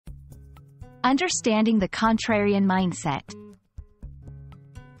Understanding the Contrarian Mindset.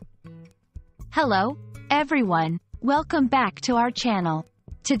 Hello, everyone. Welcome back to our channel.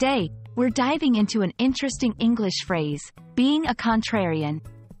 Today, we're diving into an interesting English phrase, being a contrarian.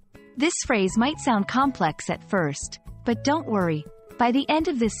 This phrase might sound complex at first, but don't worry. By the end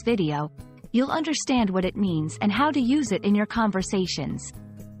of this video, you'll understand what it means and how to use it in your conversations.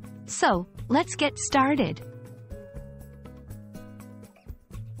 So, let's get started.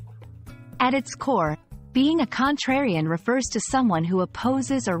 At its core, being a contrarian refers to someone who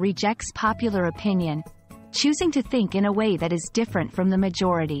opposes or rejects popular opinion, choosing to think in a way that is different from the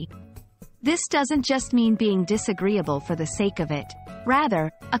majority. This doesn't just mean being disagreeable for the sake of it.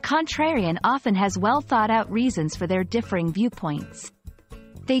 Rather, a contrarian often has well-thought-out reasons for their differing viewpoints.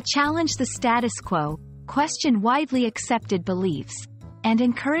 They challenge the status quo, question widely accepted beliefs, and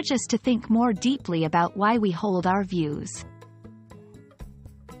encourage us to think more deeply about why we hold our views.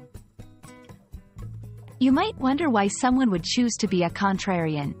 You might wonder why someone would choose to be a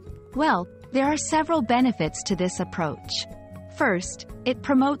contrarian. Well, there are several benefits to this approach. First, it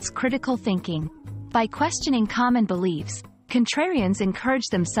promotes critical thinking. By questioning common beliefs, contrarians encourage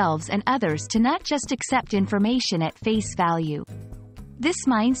themselves and others to not just accept information at face value. This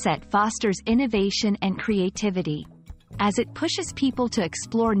mindset fosters innovation and creativity, as it pushes people to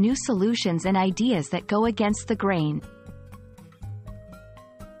explore new solutions and ideas that go against the grain.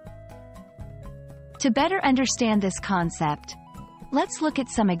 To better understand this concept, let's look at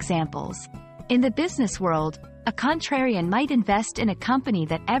some examples. In the business world, a contrarian might invest in a company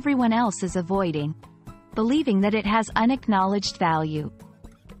that everyone else is avoiding, believing that it has unacknowledged value.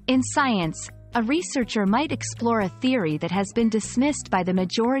 In science, a researcher might explore a theory that has been dismissed by the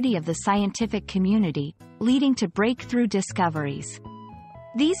majority of the scientific community, leading to breakthrough discoveries.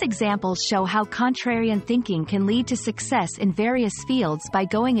 These examples show how contrarian thinking can lead to success in various fields by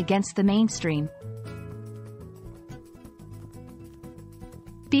going against the mainstream.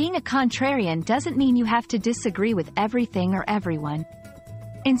 Being a contrarian doesn't mean you have to disagree with everything or everyone.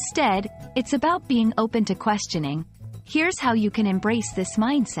 Instead, it's about being open to questioning. Here's how you can embrace this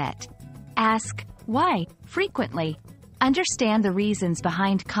mindset. Ask why frequently. Understand the reasons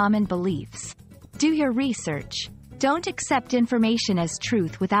behind common beliefs. Do your research. Don't accept information as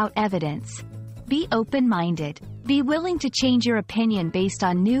truth without evidence. Be open-minded. Be willing to change your opinion based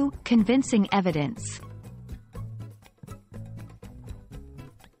on new, convincing evidence.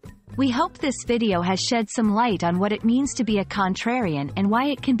 We hope this video has shed some light on what it means to be a contrarian and why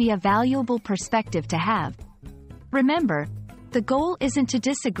it can be a valuable perspective to have. Remember, the goal isn't to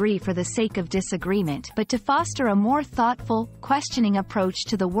disagree for the sake of disagreement but to foster a more thoughtful, questioning approach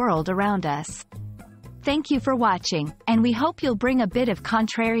to the world around us. Thank you for watching, and we hope you'll bring a bit of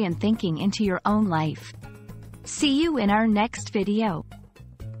contrarian thinking into your own life. See you in our next video.